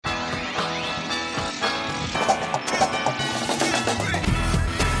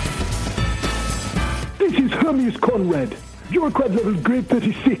name is Conrad, bureaucrat level grade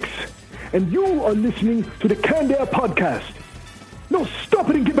 36, and you are listening to the Canned Air Podcast. Now stop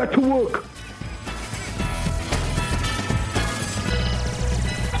it and get back to work.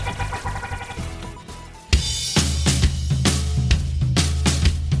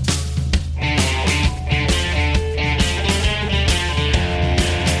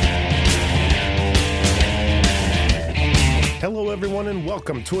 Hello, everyone, and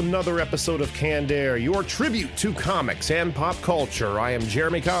welcome to another episode of Canned Air, your tribute to comics and pop culture. I am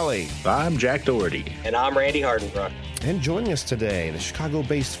Jeremy Colley. I'm Jack Doherty. And I'm Randy Hardenbrook. And joining us today, the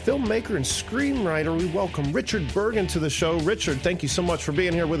Chicago-based filmmaker and screenwriter, we welcome Richard Bergen to the show. Richard, thank you so much for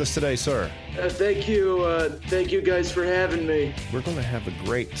being here with us today, sir. Thank you guys for having me. We're going to have a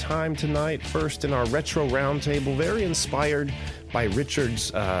great time tonight. First, in our retro roundtable, very inspired by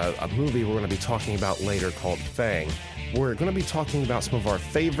Richard's a movie we're going to be talking about later called FANG. We're going to be talking about some of our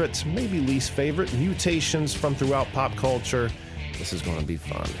favorite, maybe least favorite, mutations from throughout pop culture. This is going to be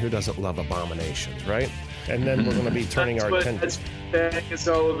fun. Who doesn't love abominations, right? And then we're going to be turning our attention. That's what it's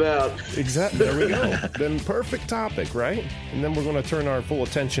all about. Exactly. There we go. Then perfect topic, right? And then we're going to turn our full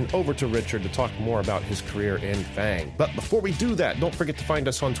attention over to Richard to talk more about his career in FANG. But before we do that, don't forget to find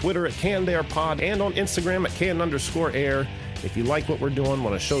us on Twitter at CannedAirPod and on Instagram at Can_Air. If you like what we're doing,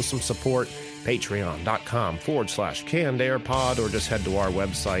 want to show some support, patreon.com/CannedAirPod, or just head to our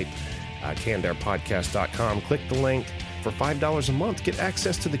website, CannedAirPodcast.com. Click the link. For $5 a month, get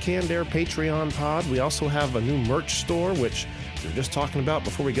access to the Canned Air Patreon pod. We also have a new merch store, which we were just talking about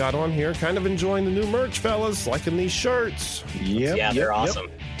before we got on here. Kind of enjoying the new merch, fellas, liking these shirts. They're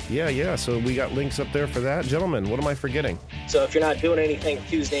awesome. Yeah. So we got links up there for that. Gentlemen, what am I forgetting? So if you're not doing anything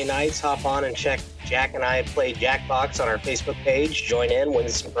Tuesday nights, hop on and check Jack and I play Jackbox on our Facebook page. Join in, win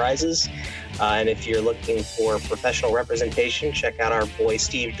some prizes. And if you're looking for professional representation, check out our boy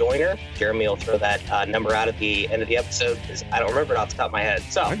Steve Joyner. Jeremy will throw that number out at the end of the episode because I don't remember it off the top of my head.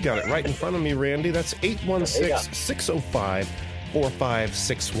 So I got it right in front of me, Randy. That's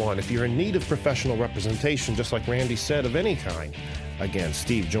 816-605-4561. If you're in need of professional representation, just like Randy said, of any kind, again,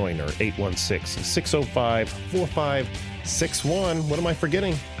 Steve Joyner, 816-605-4561. What am I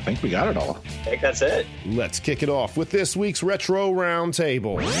forgetting? I think we got it all. I think that's it. Let's kick it off with this week's Retro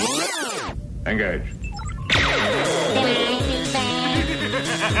Roundtable. Engage.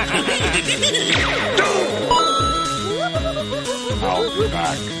 I'll be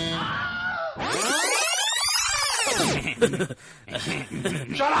back.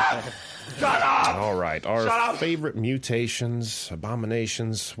 Shut up! Shut up! All right, our favorite mutations,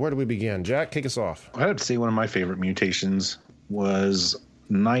 abominations. Where do we begin? Jack, kick us off. I'd have to say one of my favorite mutations was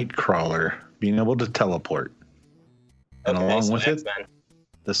Nightcrawler being able to teleport. And along with it,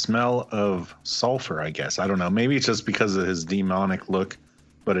 the smell of sulfur, I guess. I don't know. Maybe it's just because of his demonic look,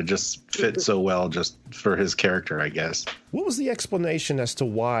 but it just fits so well just for his character, I guess. What was the explanation as to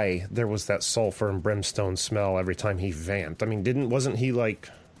why there was that sulfur and brimstone smell every time he vamped? I mean, wasn't he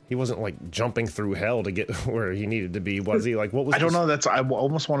jumping through hell to get where he needed to be? Was he like, what was? I don't know. I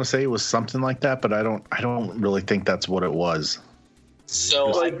almost want to say it was something like that, but I don't really think that's what it was.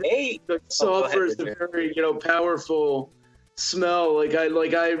 So sulfur is a very powerful smell.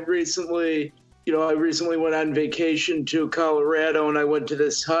 I recently went on vacation to Colorado, and I went to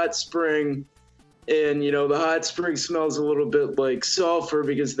this hot spring, and the hot spring smells a little bit like sulfur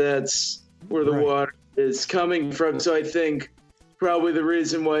because that's where the water is coming from. So I think probably the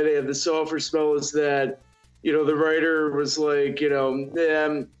reason why they have the sulfur smell is that the writer was like,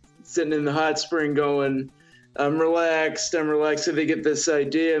 I'm sitting in the hot spring going, I'm relaxed. So they get this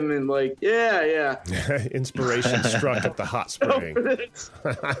idea and like, yeah. Inspiration struck at the hot spring.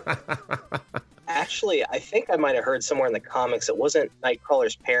 Actually, I think I might have heard somewhere in the comics it wasn't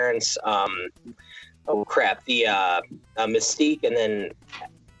Nightcrawler's parents. The Mystique and then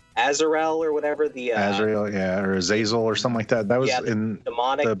Azrael or whatever. The Azrael, or Azazel or something like that. That was in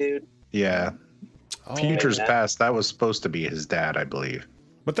demonic dude. Yeah. Futures Past. That was supposed to be his dad, I believe.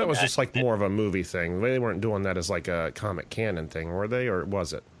 But that was just like more of a movie thing. They weren't doing that as like a comic canon thing, were they? Or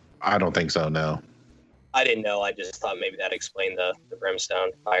was it? I don't think so, no. I didn't know. I just thought maybe that explained the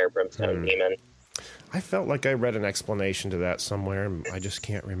brimstone demon. I felt like I read an explanation to that somewhere, and I just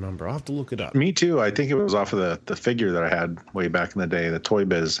can't remember. I'll have to look it up. Me too. I think it was off of the figure that I had way back in the day, the Toy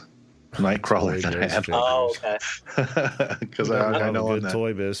Biz Nightcrawler that I had. Oh, okay. Because I know a good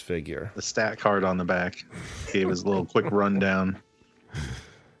Toy Biz figure. The stat card on the back gave us a little quick rundown.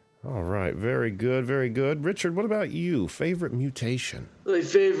 All right, very good, very good. Richard, what about you? Favorite mutation? My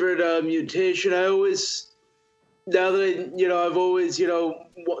favorite mutation, I've always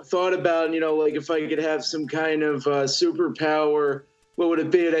thought about, like if I could have some kind of superpower what would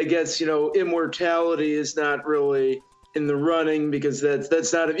it be? And I guess, immortality is not really in the running because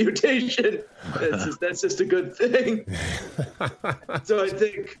that's not a mutation. That's just a good thing. So I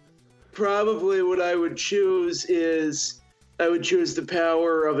think probably what I would choose is the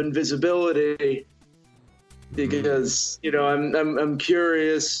power of invisibility because, I'm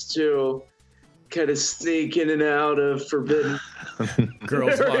curious to kind of sneak in and out of forbidden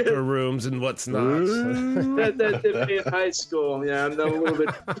girls' locker rooms and what's not. that did me in high school. Yeah, I'm a little bit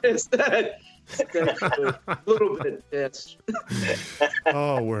pissed at. A little bit pissed.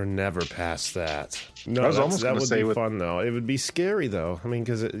 Oh, we're never past that. No, I was almost that going to would say be fun though. It would be scary though. I mean,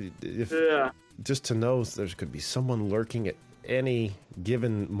 because just to know there could be someone lurking at any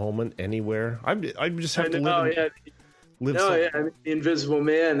given moment anywhere. I just have to live. The Invisible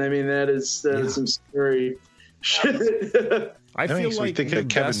Man. I mean, that is some scary shit. I feel like we think of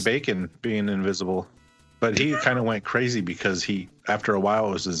Kevin Bacon being invisible. But he kind of went crazy because after a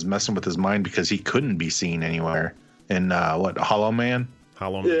while, was just messing with his mind because he couldn't be seen anywhere. And Hollow Man?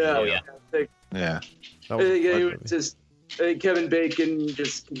 Hollow Man. Yeah. Yeah. I think Kevin Bacon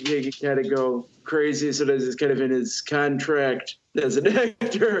just kind of go crazy. So that's kind of in his contract as an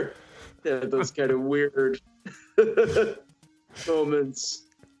actor. Yeah, those kind of weird moments.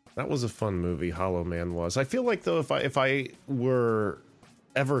 That was a fun movie, Hollow Man was. I feel like, though, if I were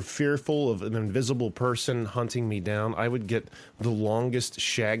ever fearful of an invisible person hunting me down, I would get the longest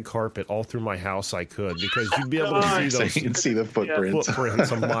shag carpet all through my house I could, because you'd be able to see those. So you can see the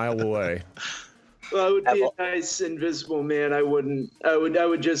footprints a mile away. Well, I would be a nice invisible man. I would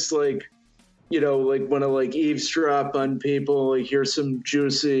just want to eavesdrop on people, hear some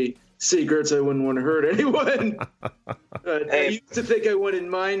juicy secrets. I wouldn't want to hurt anyone. I used to think I wanted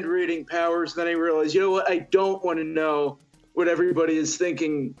mind reading powers, then I realized, I don't want to know what everybody is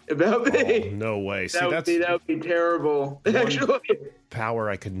thinking about me. Oh, no way. That would be terrible. Actually, power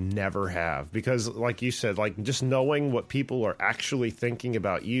I could never have, because like you said, just knowing what people are actually thinking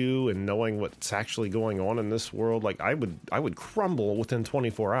about you and knowing what's actually going on in this world, I would crumble within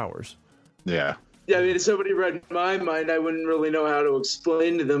 24 hours. Yeah. Yeah, I mean, if somebody read my mind, I wouldn't really know how to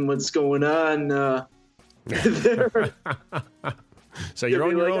explain to them what's going on there. So you're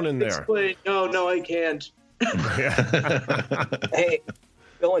on your own in there. No, I can't. Hey,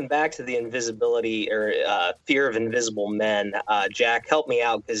 going back to the invisibility or fear of invisible men, Jack, help me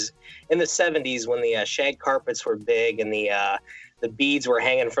out, because in the 70s when the shag carpets were big and the beads were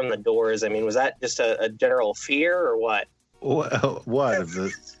hanging from the doors, I mean, was that just a general fear or what? What?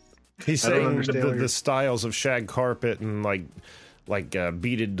 He's saying the styles of shag carpet and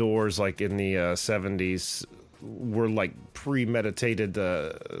beaded doors in the 70s were premeditated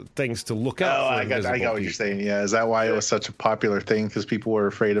things to look out for. I got what you're saying. Yeah, is that why it was such a popular thing? Because people were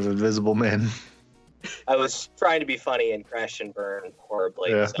afraid of invisible men. I was trying to be funny and crash and burn horribly.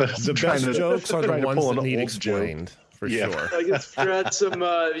 Yeah, so. The best jokes are the ones that need explained. For sure. I guess got some.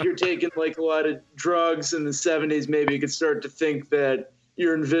 You're taking a lot of drugs in the 70s. Maybe you could start to think that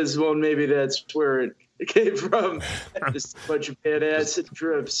you're invisible, and maybe that's where it came from. Just a bunch of bad acid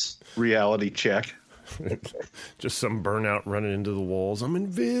trips. Reality check. Just some burnout running into the walls. I'm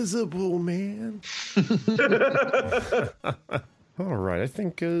invisible, man. All right, I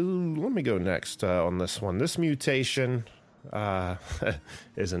think let me go next on this one. This mutation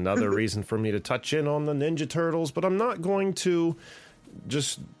is another reason for me to touch in on the Ninja Turtles, but I'm not going to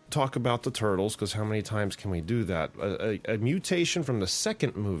just talk about the Turtles, because how many times can we do that? A mutation from the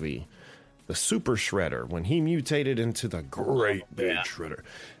second movie, the Super Shredder, when he mutated into the Great Big Shredder.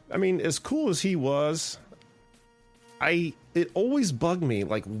 I mean, as cool as he was, it always bugged me.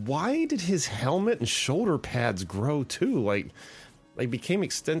 Why did his helmet and shoulder pads grow too? Became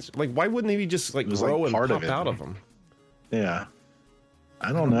extension. Why wouldn't he just grow and pop out of them? Yeah,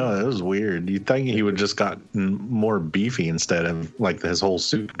 I don't know. It was weird. You'd think he would just gotten more beefy instead of his whole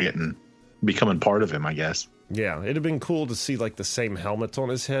suit becoming part of him, I guess. Yeah, it'd have been cool to see the same helmet on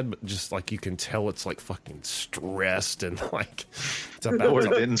his head, but just you can tell it's fucking stressed and it's about or it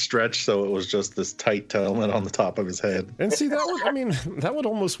didn't stretch, so it was just this tight helmet on the top of his head. And see, that would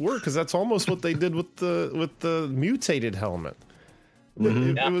almost work, because that's almost what they did with the mutated helmet.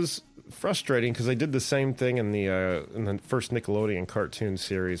 Mm-hmm. It was frustrating because they did the same thing in the first Nickelodeon cartoon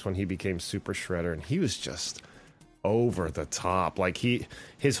series when he became Super Shredder, and he was just over the top.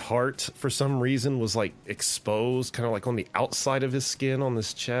 His heart for some reason was exposed, kind of on the outside of his skin on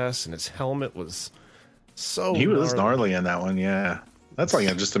his chest, and his helmet was so he was gnarly in that one. Yeah, that's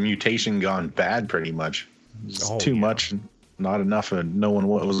just a mutation gone bad, pretty much. Too much, not enough of knowing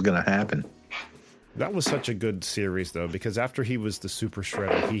what was going to happen. That was such a good series, though, because after he was the Super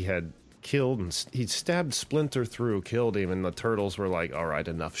Shredder, he had killed, and he stabbed Splinter through, killed him, and the turtles were like, all right,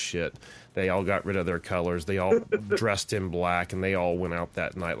 enough shit. They all got rid of their colors. They all dressed in black, and they all went out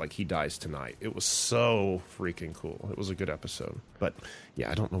that night like he dies tonight. It was so freaking cool. It was a good episode. But, yeah,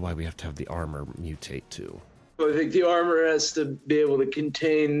 I don't know why we have to have the armor mutate, too. Well, I think the armor has to be able to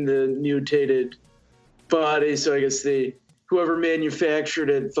contain the mutated body, so I guess whoever manufactured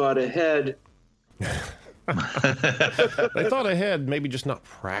it thought ahead. They thought ahead, maybe just not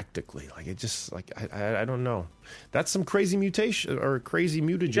practically. Like it just like I don't know. That's some crazy mutation or crazy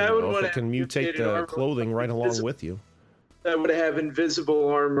mutagen if it can mutate the clothing right along with you. I would have invisible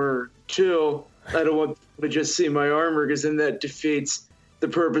armor too. I don't want to just see my armor because then that defeats the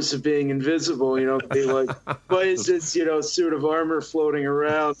purpose of being invisible. You know, be like, why is this suit of armor floating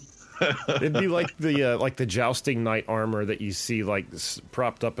around? It'd be like the jousting knight armor that you see like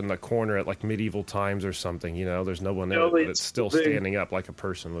propped up in the corner at like medieval times or something. There's no one there, but it's still standing up like a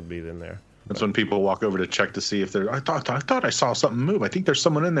person would be in there. That's when people walk over to check to see if I thought I saw something move. I think there's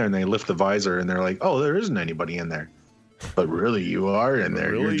someone in there, and they lift the visor, and they're like, oh, there isn't anybody in there. But really, you are in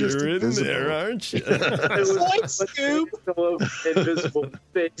there. Really, you're in there, aren't you? It's like Scoob. Invisible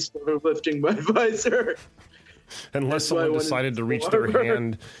face while they're lifting my visor. Unless someone decided to reach their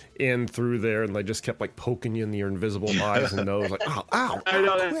hand in through there and they just kept like poking you in your invisible eyes and nose, like, ow. I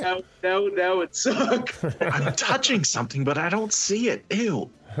know that would suck. I'm touching something, but I don't see it. Ew.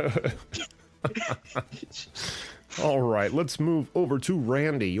 All right, let's move over to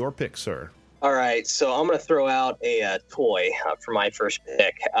Randy. Your pick, sir. All right, so I'm going to throw out a toy for my first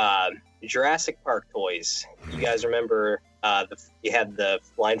pick. Jurassic Park toys. You guys remember you had the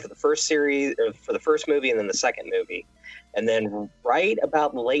line for the first series, or for the first movie, and then the second movie. And then right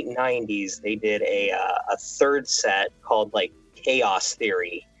about the late 90s, they did a third set called like Chaos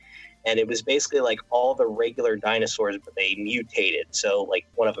Theory. And it was basically like all the regular dinosaurs, but they mutated. So like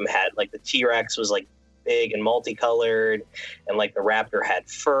one of them had like the T-Rex was like big and multicolored, and like the raptor had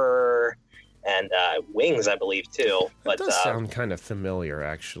fur and wings, I believe, too. But that does sound kind of familiar,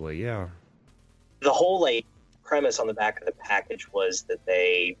 actually. Yeah. The whole like premise on the back of the package was that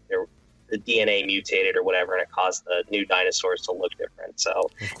the DNA mutated or whatever, and it caused the new dinosaurs to look different. So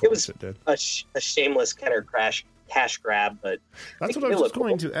it was a shameless Kenner cash grab, but that's what I was just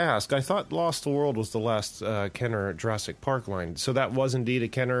going to ask. I thought Lost World was the last Kenner Jurassic Park line, so that was indeed a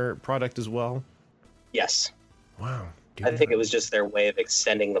Kenner product as well. Yes. Wow. I think it was just their way of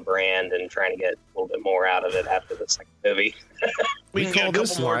extending the brand and trying to get a little bit more out of it after the second movie. We call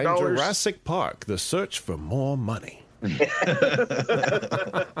this line Jurassic Park, the search for more money.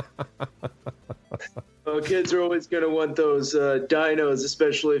 Well, kids are always going to want those dinos,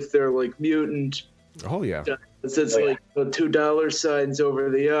 especially if they're like mutant. Oh, yeah. It's like $2 signs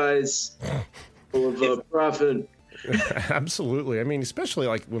over the eyes, full of profit. Absolutely. I mean, especially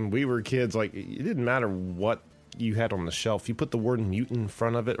like when we were kids, like it didn't matter what you had on the shelf. You put the word mutant in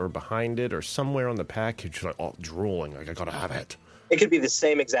front of it or behind it or somewhere on the package, you're like, oh, drooling, like I gotta have it. It could be the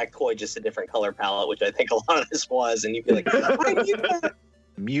same exact toy, just a different color palette, which I think a lot of this was, and you'd be like, I need that.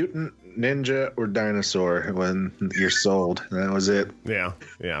 Mutant, ninja, or dinosaur when you're sold. That was it. Yeah.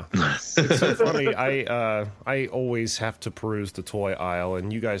 It's so funny. I always have to peruse the toy aisle,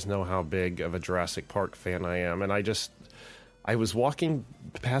 and you guys know how big of a Jurassic Park fan I am, and I was walking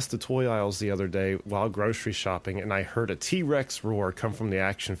past the toy aisles the other day while grocery shopping, and I heard a T-Rex roar come from the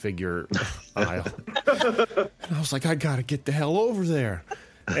action figure aisle. And I was like, I gotta get the hell over there.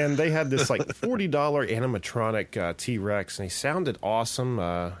 And they had this like $40 animatronic T-Rex, and he sounded awesome.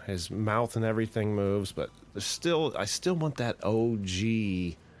 His mouth and everything moves, but I still want that OG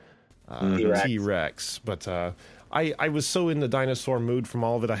T-Rex. But I was so in the dinosaur mood from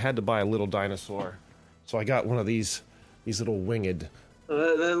all of it, I had to buy a little dinosaur. So I got one of these little winged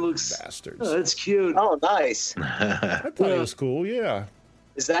that looks bastards. Oh, that's cute. Oh, nice. I thought it was cool, yeah.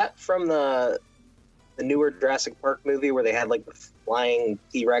 Is that from the newer Jurassic Park movie where they had like the flying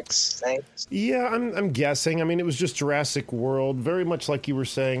T-Rex things? Yeah, I'm guessing. I mean, it was just Jurassic World, very much like you were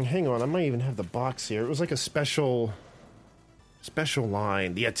saying. Hang on, I might even have the box here. It was like a special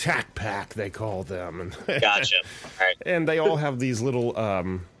line, the Attack Pack, they call them. Gotcha. All right. And they all have these little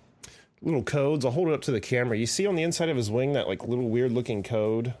codes. I'll hold it up to the camera. You see on the inside of his wing that like little weird looking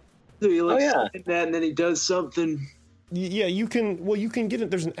code? So you that, and then he does something. Yeah, you can get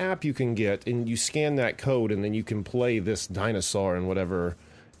it. There's an app you can get, and you scan that code, and then you can play this dinosaur in whatever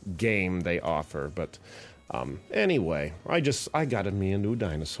game they offer. But anyway, I got me a new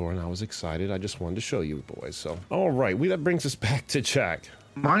dinosaur, and I was excited. I just wanted to show you boys. So, all right, that brings us back to Jack.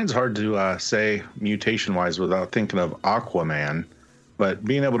 Mine's hard to say mutation-wise without thinking of Aquaman, but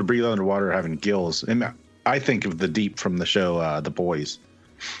being able to breathe underwater, having gills, and I think of the Deep from the show The Boys.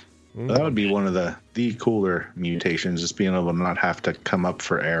 That would be one of the cooler mutations, just being able to not have to come up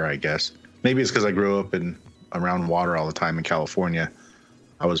for air, I guess. Maybe it's because I grew up around water all the time in California.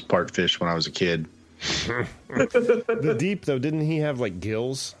 I was part fish when I was a kid. The Deep, though, didn't he have like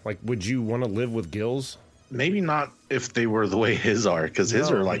gills? Like, would you want to live with gills? Maybe not if they were the way his are, because his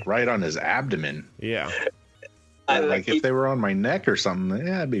are like right on his abdomen. Yeah. Like if they were on my neck or something,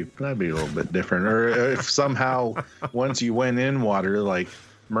 yeah, that'd be a little bit different. Or if somehow once you went in water, like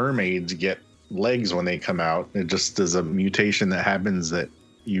mermaids get legs when they come out, it just is a mutation that happens that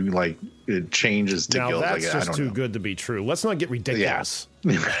you like it changes to gills. That's just too good to be true. Let's not get ridiculous.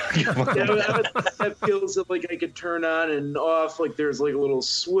 Yeah. I have gills that like I could turn on and off. Like there's like a little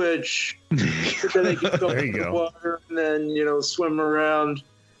switch. Then I can go in the water and then swim around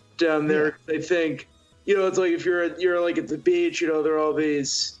down there. Yeah. I think it's like if you're like at the beach, there are all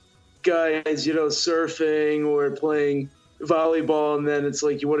these guys surfing or playing volleyball, and then it's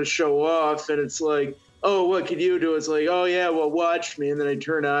like you want to show off, and it's like, oh, what can you do? It's like, oh yeah, well, watch me, and then I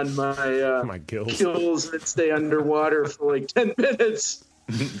turn on my gills and stay underwater for like 10 minutes.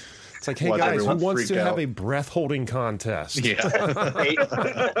 It's like, hey guys, who wants to have a breath holding contest? Yeah.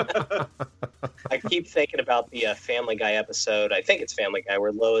 I keep thinking about the Family Guy episode. I think it's Family Guy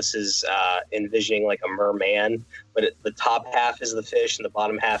where Lois is envisioning like a merman, but the top half is the fish and the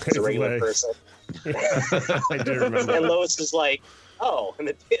bottom half is a regular person. I do remember. And Lois is like, oh, and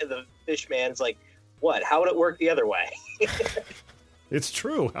the fish man's like, what? How would it work the other way? It's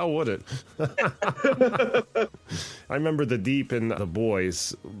true. How would it? I remember the Deep in The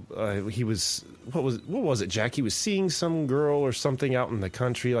Boys. He was what was it, Jack? He was seeing some girl or something out in the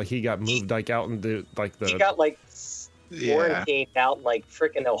country. Like he got moved like out into like the. He got like quarantined out in like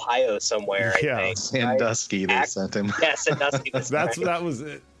freaking Ohio somewhere. I think. Sandusky. They sent him. Yeah, Sandusky. That was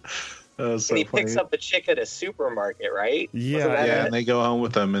it. So and he picks up a chick at a supermarket, right? Yeah, and they go home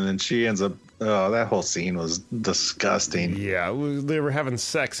with him, and then she ends up. Oh, that whole scene was disgusting. Yeah, they were having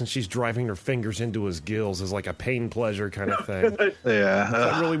sex, and she's driving her fingers into his gills as like a pain pleasure kind of thing. Yeah, is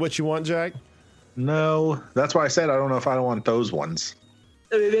that really what you want, Jack? No, that's why I said I don't know if I don't want those ones.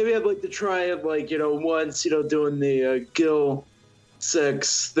 I mean, maybe I'd like to try it, like once, doing the gill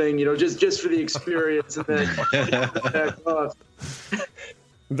sex thing, just for the experience, and then back off.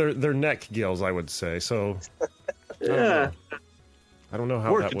 They're neck gills, I would say. So, yeah. I don't know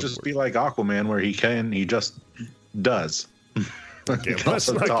how or that it could would just work. be like Aquaman, where he just does. Okay, let's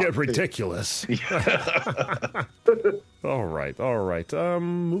not get ridiculous. All right.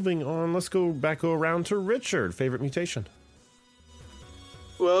 Moving on. Let's go around to Richard. Favorite mutation?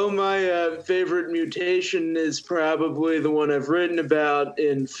 Well, my favorite mutation is probably the one I've written about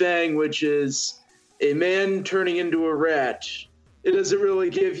in Fang, which is a man turning into a rat. It doesn't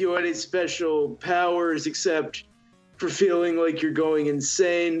really give you any special powers except for feeling like you're going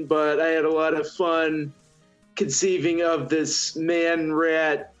insane, but I had a lot of fun conceiving of this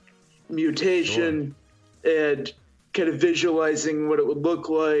man-rat mutation and kind of visualizing what it would look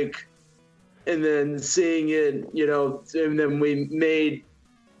like, and then seeing it, and then we made,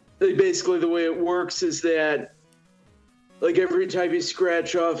 like, basically the way it works is that, like, every time you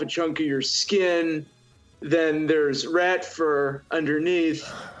scratch off a chunk of your skin, then there's rat fur underneath.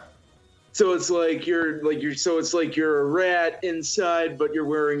 So it's like you're a rat inside, but you're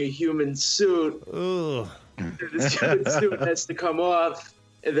wearing a human suit. Ugh. This human suit has to come off,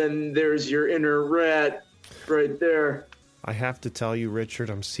 and then there's your inner rat right there. I have to tell you, Richard,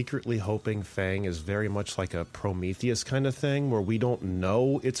 I'm secretly hoping Fang is very much like a Prometheus kind of thing, where we don't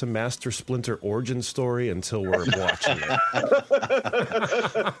know it's a Master Splinter origin story until we're watching it.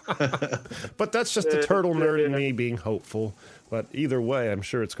 But that's just the turtle nerd in me being hopeful. But either way, I'm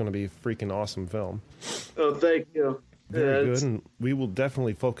sure it's going to be a freaking awesome film. Oh, thank you. Very good, and we will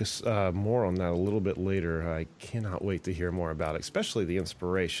definitely focus more on that a little bit later. I cannot wait to hear more about it, especially the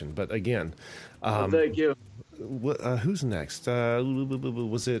inspiration. But again... thank you. Who's next?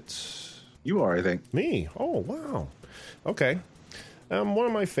 Was it... You are, I think. Me? Oh, wow. Okay. One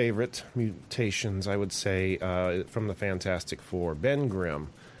of my favorite mutations, I would say, from the Fantastic Four, Ben Grimm.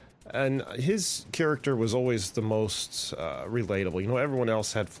 And his character was always the most relatable. Everyone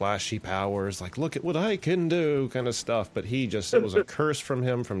else had flashy powers, like, look at what I can do kind of stuff. But it was a curse from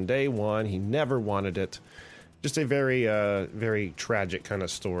him from day one. He never wanted it. Just a very, very tragic kind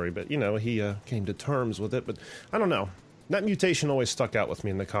of story. But, he came to terms with it. But I don't know. That mutation always stuck out with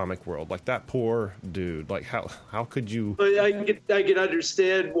me in the comic world. Like, that poor dude. Like, how could you... I can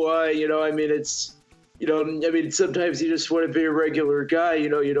understand why, it's... sometimes you just want to be a regular guy. You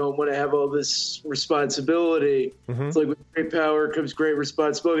don't want to have all this responsibility. Mm-hmm. It's like with great power comes great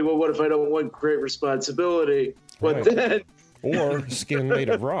responsibility. Well, what if I don't want great responsibility? What then? or skin made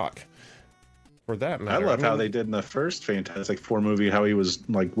of rock. For that matter. I love how they did in the first Fantastic Four movie, how he was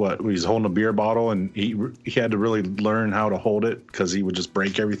like, he was holding a beer bottle and he had to really learn how to hold it because he would just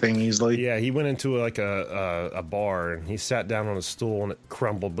break everything easily. Yeah, he went into like a bar and he sat down on a stool and it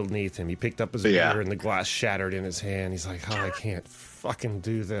crumbled beneath him. He picked up his beer and the glass shattered in his hand. He's like, I can't fucking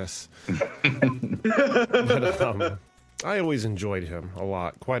do this. But, I always enjoyed him a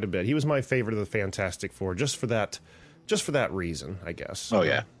lot, quite a bit. He was my favorite of the Fantastic Four, just for that reason, I guess. Oh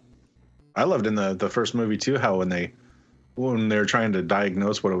yeah. I loved in the first movie too how when they were trying to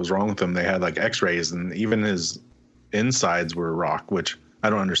diagnose what was wrong with him, they had like X-rays and even his insides were rock, which I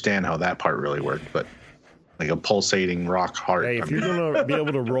don't understand how that part really worked, but like a pulsating rock heart. Hey, if you're gonna be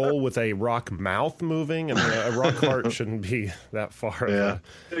able to roll with a rock mouth moving, I mean, a rock heart shouldn't be that far. Yeah,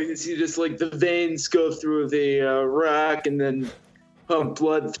 you see just like the veins go through the rock and then pump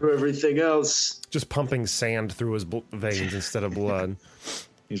blood through everything else. Just pumping sand through his veins instead of blood.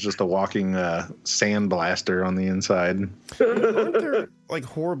 He's just a walking sand blaster on the inside. Aren't there like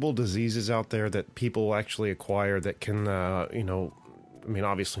horrible diseases out there that people actually acquire that can, I mean,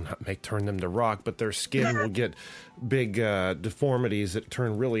 obviously not turn them to rock, but their skin will get big deformities that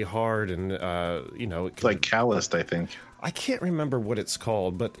turn really hard and, It's like calloused, I think. I can't remember what it's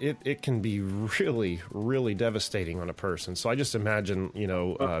called, but it can be really, really devastating on a person. So I just imagine,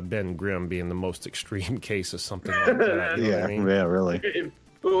 Ben Grimm being the most extreme case of something like that. You know what I mean? Yeah, really.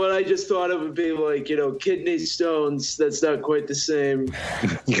 But what I just thought of would be like, kidney stones. That's not quite the same.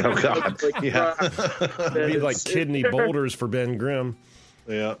 Oh, God. Like, Yeah. It'd be like kidney boulders for Ben Grimm.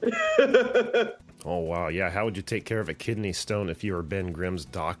 Yeah. Oh, wow. Yeah, how would you take care of a kidney stone if you were Ben Grimm's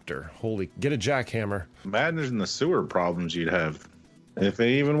doctor? Get a jackhammer. Imagine the sewer problems you'd have if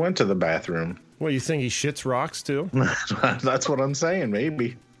they even went to the bathroom. Well, you think he shits rocks, too? That's what I'm saying,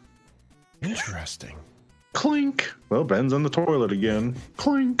 maybe. Interesting. Clink. Well, Ben's on the toilet again.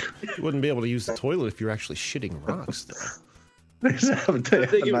 Clink. You wouldn't be able to use the toilet if you're actually shitting rocks, though. They just have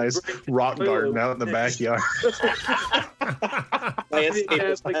a nice rock garden out in the backyard.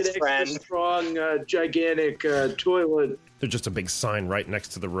 It's like an extra strong, gigantic toilet. There's just a big sign right next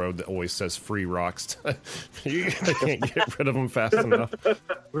to the road that always says free rocks. You can't get rid of them fast enough.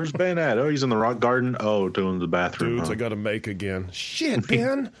 Where's Ben at? Oh, he's in the rock garden. Oh, doing the bathroom. Dudes, I gotta make again. Shit,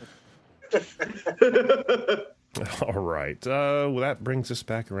 Ben. All right. Well, that brings us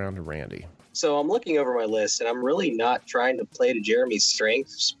back around to Randy. So I'm looking over my list, and I'm really not trying to play to Jeremy's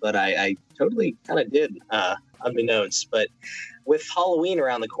strengths, but I totally kind of did, unbeknownst. But with Halloween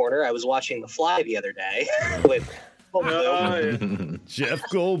around the corner, I was watching The Fly the other day with Jeff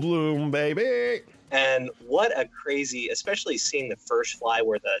Goldblum, baby. And what a crazy, especially seeing the first Fly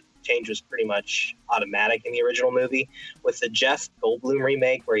where the change was pretty much automatic in the original movie, with the Jeff Goldblum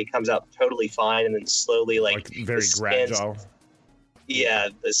remake where he comes out totally fine and then slowly like very gradual. Yeah,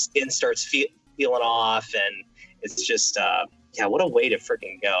 the skin starts peeling off, and it's just, what a way to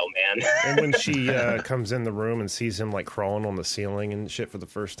freaking go, man. And when she comes in the room and sees him like crawling on the ceiling and shit for the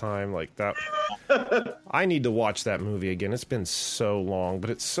first time, like that. I need to watch that movie again. It's been so long, but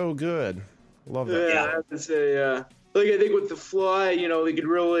it's so good. Love that. Yeah, I have to say, I think with The Fly, they could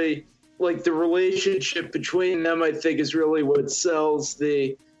really, like, the relationship between them, I think, is really what sells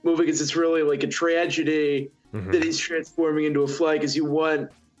the movie, because it's really like a tragedy that he's transforming into a fly, because you want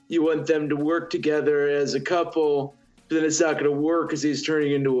them to work together as a couple, but then it's not going to work because he's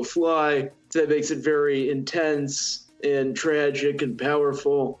turning into a fly. So that makes it very intense and tragic and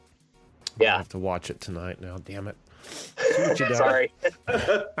powerful. Yeah. I have to watch it tonight now, damn it. Sorry.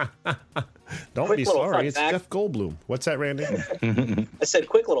 Don't be sorry. It's Jeff Goldblum. What's that, Randy? I said,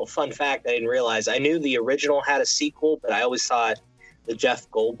 quick little fun fact I didn't realize. I knew the original had a sequel, but I always thought the Jeff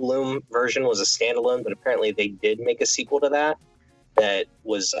Goldblum version was a standalone, but apparently they did make a sequel to that. That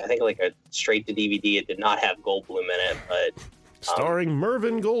was, I think, like a straight to DVD. It did not have Goldblum in it, but starring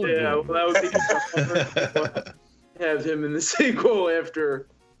Mervyn Goldblum. Yeah, well, that would be have him in the sequel after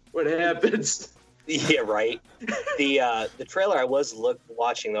what happens. Yeah, right. The trailer I was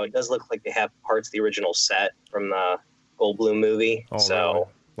watching, though, it does look like they have parts of the original set from the Goldblum movie. Oh, so really?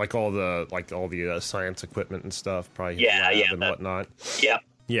 Like all the science equipment and stuff, probably and whatnot. Yeah.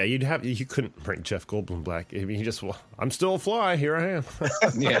 Yeah, you couldn't bring Jeff Goldblum back. I mean, I'm still a fly. Here I am.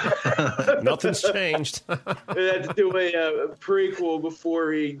 Yeah. Nothing's changed. They had to do a prequel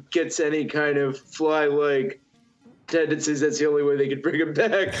before he gets any kind of fly-like tendencies. That's the only way they could bring him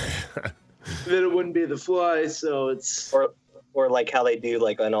back. Then it wouldn't be the Fly, so it's... Or like how they do,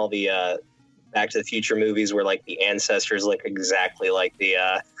 like, on all the Back to the Future movies where like the ancestors look exactly like the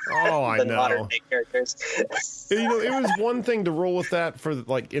I know. modern day characters. You know, it was one thing to roll with that for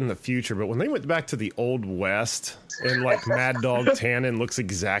like in the future, but when they went back to the Old West and like Mad Dog Tannen looks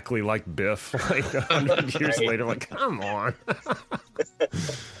exactly like Biff, like 100 years later, like come on.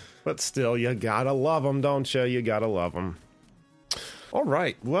 But still, you gotta love them, don't you? You gotta love them. All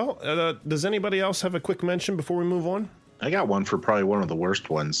right. Well, does anybody else have a quick mention before we move on? I got one for probably one of the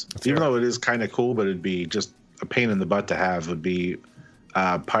worst ones. Even though it is kind of cool, but it'd be just a pain in the butt to have, would be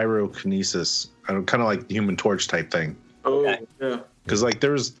pyrokinesis. Kind of like the Human Torch type thing. Oh, yeah. Because like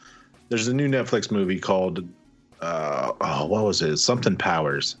there's a new Netflix movie called, what was it? Something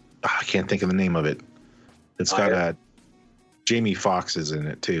Powers. I can't think of the name of it. It's got Jamie Foxx is in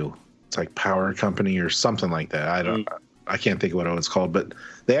it too. It's like Power Company or something like that. I can't think of what it's called, but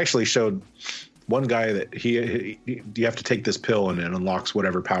they actually showed one guy that you have to take this pill and it unlocks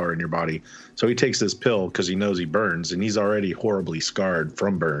whatever power in your body. So he takes this pill because he knows he burns, and he's already horribly scarred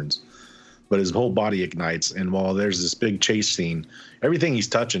from burns, but his whole body ignites. And while there's this big chase scene, everything he's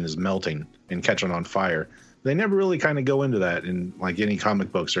touching is melting and catching on fire. They never really kind of go into that in like any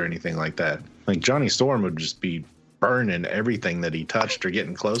comic books or anything like that. Like Johnny Storm would just be burning everything that he touched or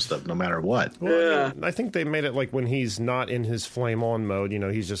getting close to, no matter what. Well, I think they made it like when he's not in his flame on mode, you know,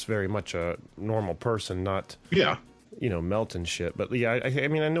 he's just very much a normal person, not, you know, melting shit. But yeah, I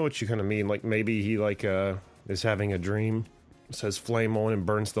mean, I know what you kind of mean. Like maybe he like is having a dream, says flame on and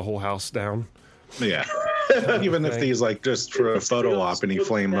burns the whole house down. Yeah. Even if he's like just for a photo op and he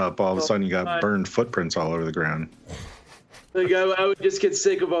flamed up, all of a sudden you got burned footprints all over the ground. Like I would just get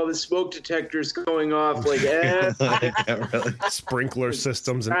sick of all the smoke detectors going off. Like, yeah, really. Sprinkler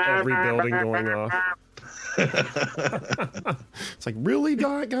systems in every building going off. It's like, really,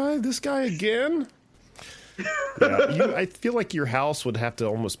 guy? This guy again? Yeah, I feel like your house would have to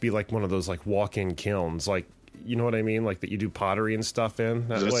almost be like one of those like walk-in kilns, like, you know what I mean? Like that you do pottery and stuff in.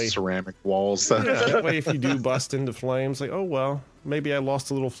 That just way, ceramic walls. Yeah, that way if you do bust into flames, like, oh, well, maybe I lost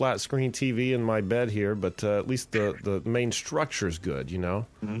a little flat screen TV in my bed here, but at least the main structure's good, you know?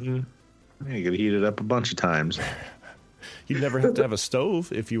 Mm-hmm. Yeah, you could heat it up a bunch of times. You'd never have to have a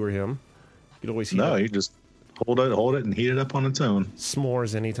stove if you were him. You'd always heat it. No, you just hold it and heat it up on its own.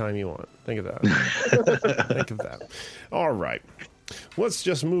 S'mores anytime you want. Think of that. Think of that. All right. Let's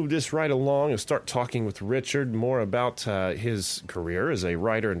just move this right along and start talking with Richard more about his career as a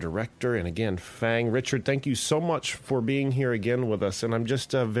writer and director. And again, Fang. Richard, thank you so much for being here again with us. And I'm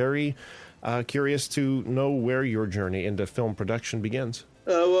just very curious to know where your journey into film production begins.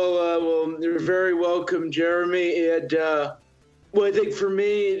 Well, you're very welcome, Jeremy. And well, I think for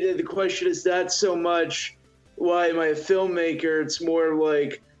me, the question is not so much why am I a filmmaker? It's more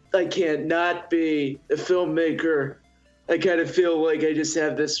like I can't not be a filmmaker. I kind of feel like I just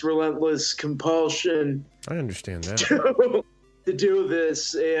have this relentless compulsion. I understand that. To do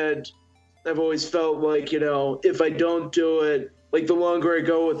this. And I've always felt like, you know, if I don't do it, like the longer I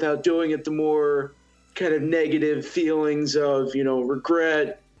go without doing it, the more kind of negative feelings of, you know,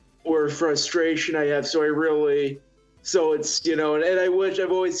 regret or frustration I have. So it's, you know, and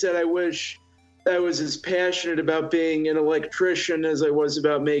I've always said I wish I was as passionate about being an electrician as I was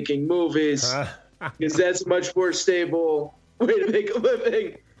about making movies. Because that's a much more stable way to make a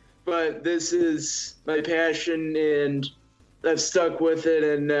living. But this is my passion, and I've stuck with it,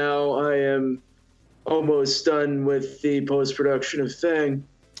 and now I am almost done with the post-production of Fang.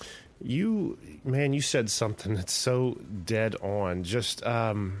 You said something that's so dead on. Just,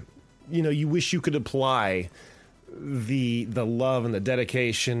 you know, you wish you could apply the love and the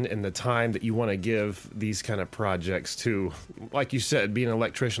dedication and the time that you want to give these kind of projects to, like you said, being an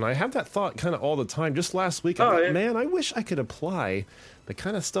electrician. I have that thought kind of all the time. Just last week, man, I wish I could apply the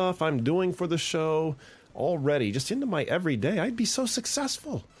kind of stuff I'm doing for the show already just into my everyday. I'd be so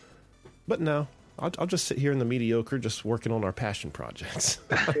successful. But no, I'll just sit here in the mediocre, just working on our passion projects.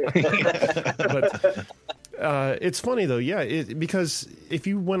 But it's funny though, because if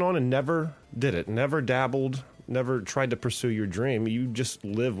you went on and never did it, never dabbled, never tried to pursue your dream, you just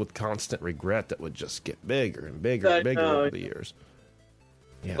live with constant regret that would just get bigger and bigger and bigger over the years.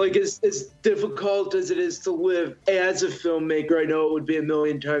 Yeah. Like as difficult as it is to live as a filmmaker, I know it would be a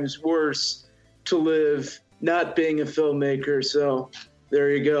million times worse to live not being a filmmaker. So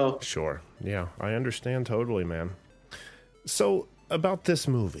there you go. Sure. Yeah, I understand totally, man. So about this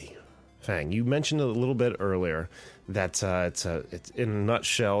movie, Fang, you mentioned it a little bit earlier that it's in a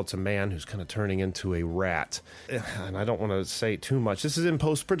nutshell, it's a man who's kind of turning into a rat. And I don't want to say too much. This is in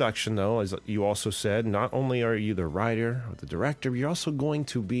post-production, though, as you also said. Not only are you the writer or the director, you're also going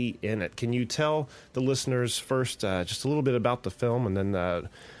to be in it. Can you tell the listeners first just a little bit about the film and then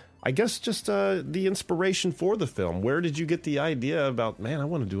I guess just the inspiration for the film. Where did you get the idea about, man, I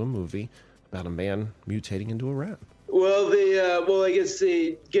want to do a movie about a man mutating into a rat? Well, I guess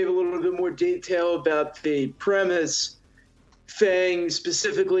they gave a little bit more detail about the premise. Fang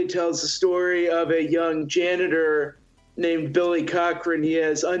specifically tells the story of a young janitor named Billy Cochran. He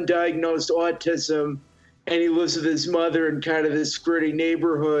has undiagnosed autism, and he lives with his mother in kind of this gritty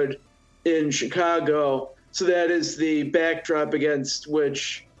neighborhood in Chicago. So that is the backdrop against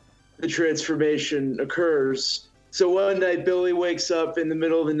which the transformation occurs. So one night, Billy wakes up in the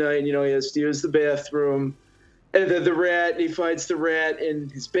middle of the night, he has to use the bathroom, and then he finds the rat in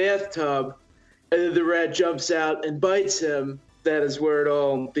his bathtub, and then the rat jumps out and bites him. That is where it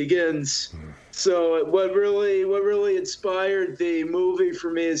all begins. So what really inspired the movie for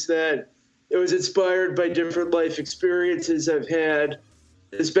me is that it was inspired by different life experiences I've had,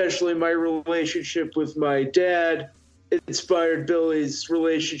 especially my relationship with my dad. It inspired Billy's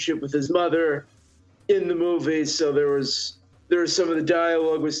relationship with his mother in the movie. So there was some of the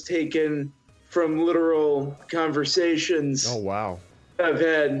dialogue was taken from literal conversations. Oh, wow. I've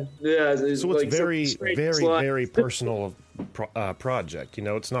had. Yeah. So it's like very, very, very personal project.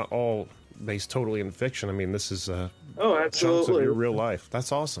 It's not all based totally in fiction. I mean, this is absolutely chunks of your real life.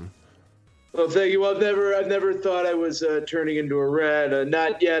 That's awesome. Well, thank you. Well, I've never thought I was turning into a rat.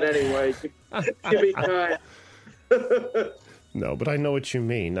 Not yet, anyway. Give me time. No, but I know what you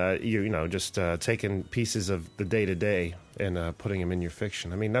mean. Just taking pieces of the day to day and putting them in your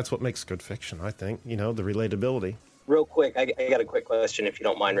fiction. I mean, that's what makes good fiction, I think. The relatability. Real quick, I got a quick question, if you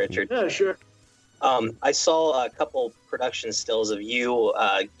don't mind, Richard. Yeah, sure. I saw a couple production stills of you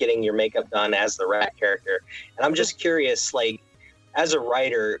getting your makeup done as the rat character, and I'm just curious, like, as a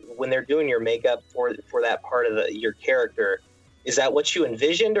writer, when they're doing your makeup for that part of your character, is that what you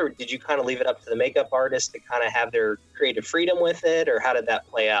envisioned, or did you kind of leave it up to the makeup artist to kind of have their creative freedom with it, or how did that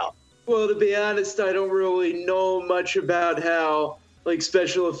play out? Well, to be honest, I don't really know much about how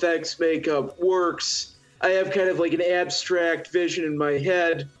special effects makeup works. I have kind of like an abstract vision in my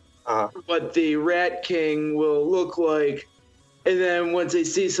head of what the Rat King will look like, and then once I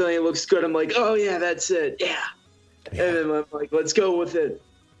see something that looks good, I'm like, oh yeah, that's it, yeah. And then I'm like, let's go with it.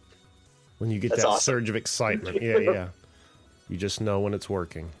 When you get that awesome surge of excitement, yeah. You just know when it's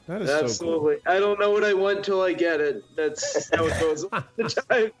working. That is absolutely so cool. I don't know what I want till I get it. That's how it goes all the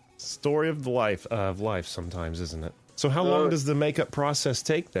time. Story of life sometimes, isn't it? So how long does the makeup process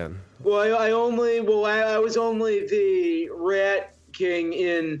take then? Well, I was only the Rat King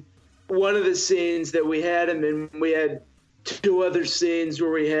in one of the scenes that we had him in. We had two other scenes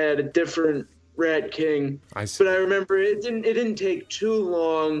where we had a different Rat King. I see. But I remember it didn't take too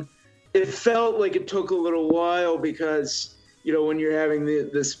long. It felt like it took a little while because when you're having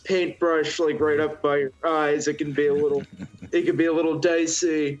this paintbrush right up by your eyes, it can be a little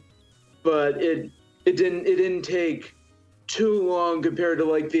dicey. But it didn't take too long compared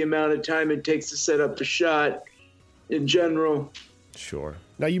to the amount of time it takes to set up the shot in general. Sure.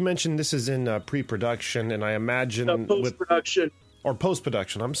 Now you mentioned this is in pre-production, and I imagine post-production. Or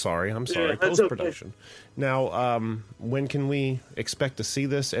post-production. I'm sorry. Yeah, post-production. Okay. Now, when can we expect to see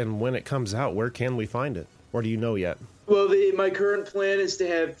this, and when it comes out, where can we find it? Or do you know yet? Well, my current plan is to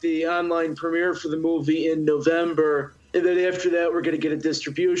have the online premiere for the movie in November, and then after that, we're going to get a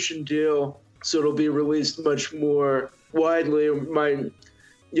distribution deal, so it'll be released much more widely.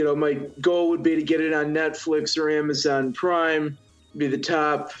 My goal would be to get it on Netflix or Amazon Prime, be the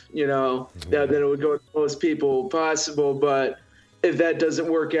top. Then it would go to the most people possible. But if that doesn't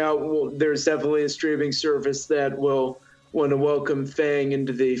work out, there's definitely a streaming service that will want to welcome Fang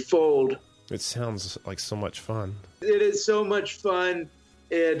into the fold. It sounds like so much fun. It is so much fun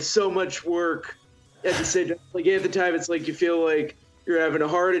and so much work at the same time. At the time, it's like you feel like you're having a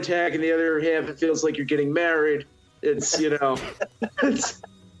heart attack, and the other half, it feels like you're getting married. It's,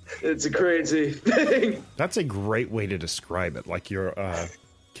 it's a crazy thing. That's a great way to describe it. Like you're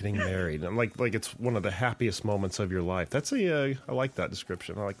getting married. And like it's one of the happiest moments of your life. That's I like that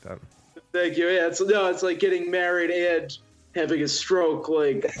description. I like that. Thank you. Yeah, it's like getting married and having a stroke,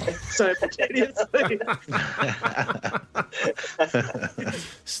 simultaneously.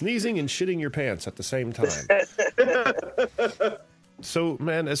 Sneezing and shitting your pants at the same time. So,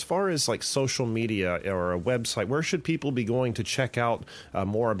 man, as far as social media or a website, where should people be going to check out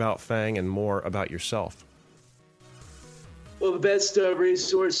more about Fang and more about yourself? Well, the best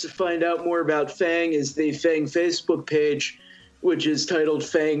resource to find out more about Fang is the Fang Facebook page, which is titled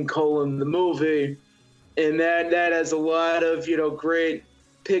Fang: the movie. And that has a lot of, great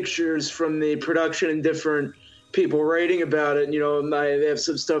pictures from the production and different people writing about it. I have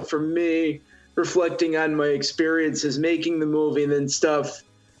some stuff from me reflecting on my experiences making the movie, and then stuff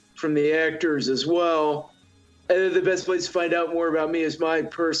from the actors as well. And the best place to find out more about me is my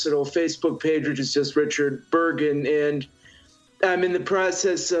personal Facebook page, which is just Richard Bergen. And I'm in the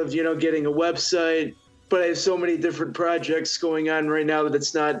process of, getting a website, but I have so many different projects going on right now that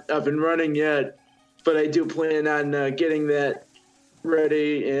it's not up and running yet. But I do plan on getting that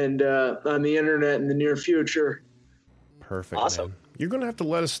ready and on the internet in the near future. Perfect. Awesome. Man. You're going to have to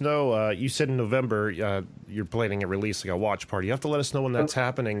let us know. You said in November you're planning a release, like a watch party. You have to let us know when that's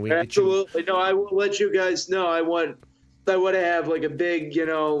happening. Absolutely. No, I will let you guys know. I want to have like a big,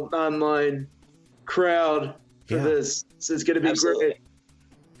 online crowd for this. So it's going to be great.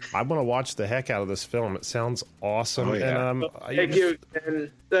 I want to watch the heck out of this film. It sounds awesome. Oh, yeah. And thank you.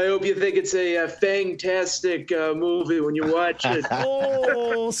 And I hope you think it's a fantastic movie when you watch it.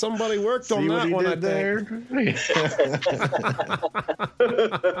 Oh, somebody worked on that one, I think.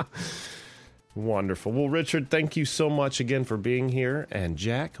 Wonderful. Well, Richard, thank you so much again for being here. And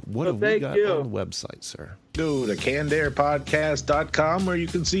Jack, what have we got on the website, sir? Go to cannedairpodcast.com where you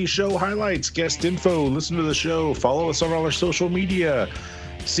can see show highlights, guest info, listen to the show, follow us on all our social media,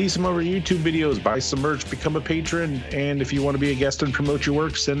 see some of our YouTube videos, buy some merch, become a patron, and if you want to be a guest and promote your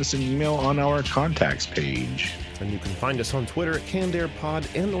work, send us an email on our contacts page. And you can find us on Twitter at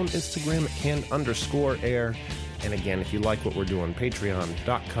CannedAirPod and on Instagram at can_air. And again, if you like what we're doing,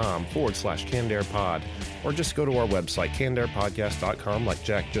 patreon.com/CannedAirPod, or just go to our website, cannedairpodcast.com, like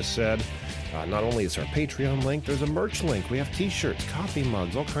Jack just said. Not only is there a Patreon link, there's a merch link. We have t-shirts, coffee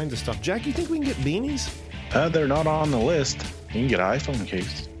mugs, all kinds of stuff. Jack, you think we can get beanies? They're not on the list. You can get an iPhone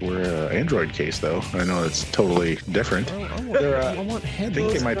case or an Android case, though. I know it's totally different. I want head. I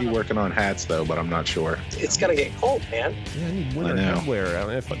think they might be working on hats, though, but I'm not sure. It's going to get cold, man. Yeah, I need winter headwear. I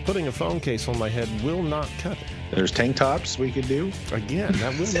mean, if putting a phone case on my head will not cut it. There's tank tops we could do. Again,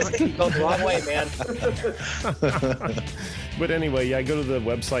 that will not cut it. Go the wrong way, man. But anyway, yeah, go to the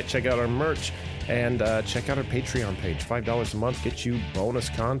website, check out our merch, and check out our Patreon page. $5 a month gets you bonus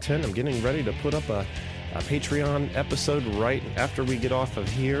content. I'm getting ready to put up a Patreon episode right after we get off of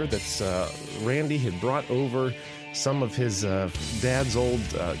here. That's Randy had brought over some of his dad's old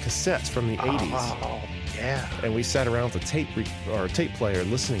cassettes from the 80s. Oh, yeah. And we sat around with a tape player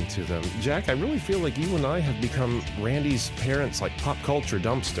listening to them. Jack, I really feel like you and I have become Randy's parents' like pop culture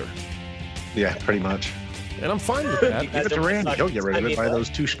dumpster. Yeah, pretty much. And I'm fine with that. Give it to Randy. He'll get rid of it by those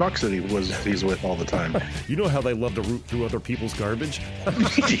two schmucks that he's with all the time. You know how they love to root through other people's garbage?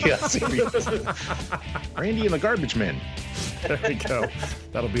 Yeah, seriously. Randy and the Garbage Men. There we go.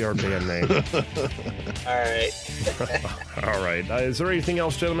 That'll be our band name. All right. All right. Is there anything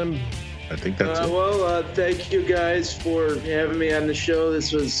else, gentlemen? I think that's it. Well, thank you guys for having me on the show.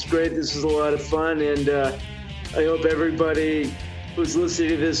 This was great. This was a lot of fun, and I hope everybody who's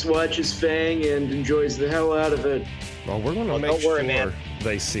listening to this watches Fang and enjoys the hell out of it. Well, we're going to make sure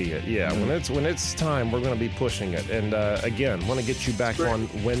they see it. Yeah, when it's time, we're going to be pushing it. And again, want to get you back on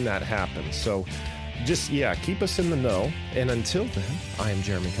when that happens. So just, keep us in the know. And until then, I am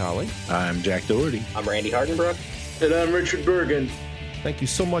Jeremy Colley. I'm Jack Doherty. I'm Randy Hardenbrook. And I'm Richard Bergen. Thank you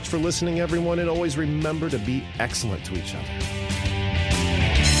so much for listening, everyone. And always remember to be excellent to each other.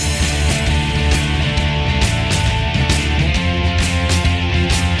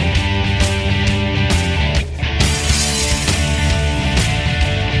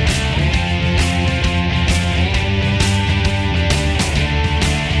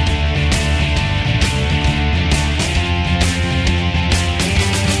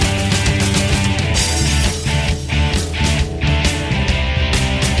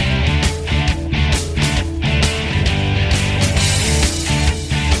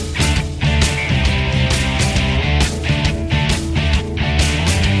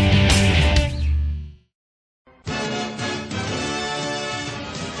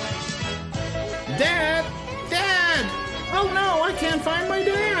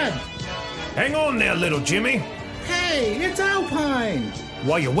 Hang on there, little Jimmy. Hey, it's Alpine.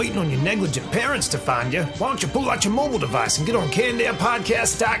 While you're waiting on your negligent parents to find you, why don't you pull out your mobile device and get on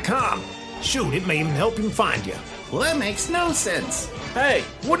CannedAirPodcast.com? Shoot, it may even help him find you. Well, that makes no sense. Hey,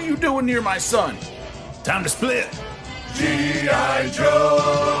 what are you doing near my son? Time to split. G.I. Joe!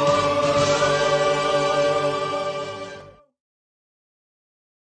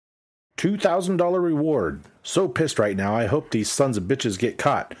 $2,000 reward. So pissed right now, I hope these sons of bitches get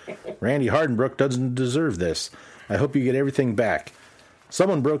caught. Randy Hardenbrook doesn't deserve this. I hope you get everything back.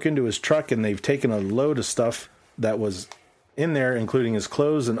 Someone broke into his truck and they've taken a load of stuff that was in there, including his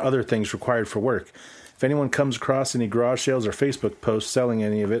clothes and other things required for work. If anyone comes across any garage sales or Facebook posts selling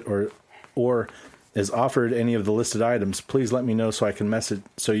any of it or is offered any of the listed items, please let me know so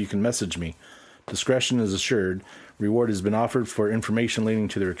you can message me. Discretion is assured. Reward has been offered for information leading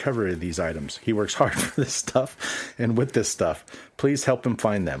to the recovery of these items. He works hard for this stuff and with this stuff. Please help him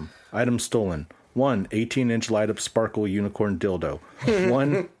find them. Items stolen. 1 18-inch light-up sparkle unicorn dildo.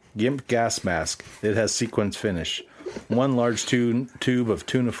 1 gimp gas mask. It has sequence finish. 1 large tube of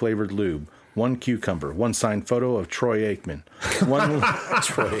tuna-flavored lube. 1 cucumber. 1 signed photo of Troy Aikman.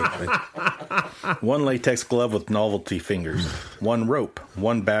 1 latex glove with novelty fingers. 1 rope.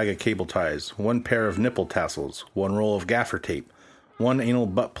 1 bag of cable ties. 1 pair of nipple tassels. 1 roll of gaffer tape. 1 anal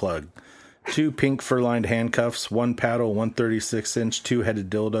butt plug. 2 pink fur-lined handcuffs. 1 paddle. 1 36-inch 2-headed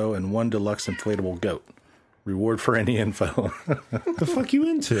dildo. And 1 deluxe inflatable goat. Reward for any info. The fuck you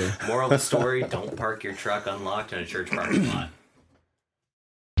into? Moral of the story, don't park your truck unlocked in a church parking lot.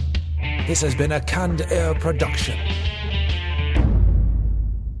 This has been a Canned Air production.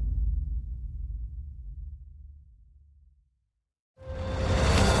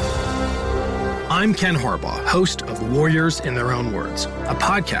 I'm Ken Harbaugh, host of Warriors in Their Own Words, a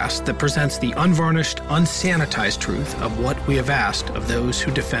podcast that presents the unvarnished, unsanitized truth of what we have asked of those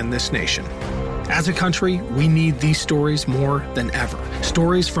who defend this nation. As a country, we need these stories more than ever.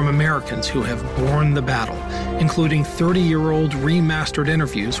 Stories from Americans who have borne the battle, including 30-year-old remastered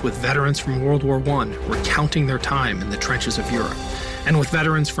interviews with veterans from World War I recounting their time in the trenches of Europe, and with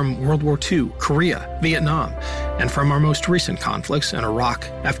veterans from World War II, Korea, Vietnam, and from our most recent conflicts in Iraq,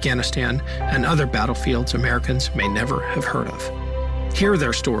 Afghanistan, and other battlefields Americans may never have heard of. Hear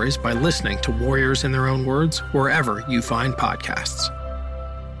their stories by listening to Warriors in Their Own Words wherever you find podcasts.